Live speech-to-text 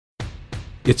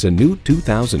It's a new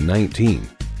 2019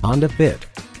 Honda Fit.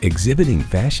 Exhibiting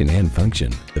fashion and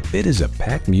function, the Fit is a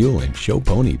pack mule in show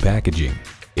pony packaging.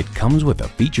 It comes with the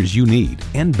features you need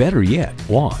and, better yet,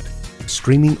 want.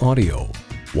 Streaming audio,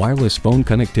 wireless phone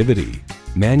connectivity,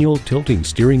 manual tilting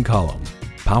steering column,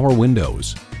 power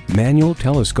windows, manual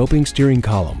telescoping steering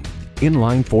column,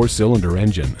 inline 4-cylinder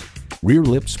engine, rear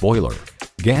lip spoiler,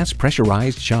 gas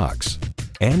pressurized shocks,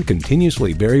 and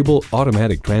continuously variable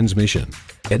automatic transmission.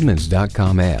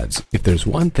 Edmunds.com adds, if there's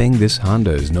one thing this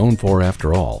Honda is known for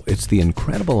after all, it's the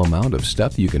incredible amount of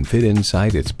stuff you can fit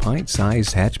inside its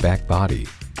pint-sized hatchback body.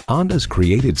 Honda's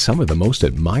created some of the most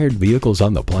admired vehicles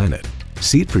on the planet.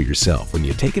 See it for yourself when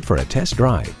you take it for a test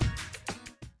drive.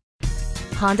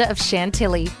 Honda of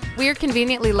Chantilly. We're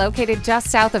conveniently located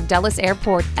just south of Dulles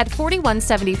Airport at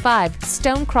 4175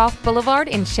 Stonecroft Boulevard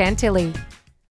in Chantilly.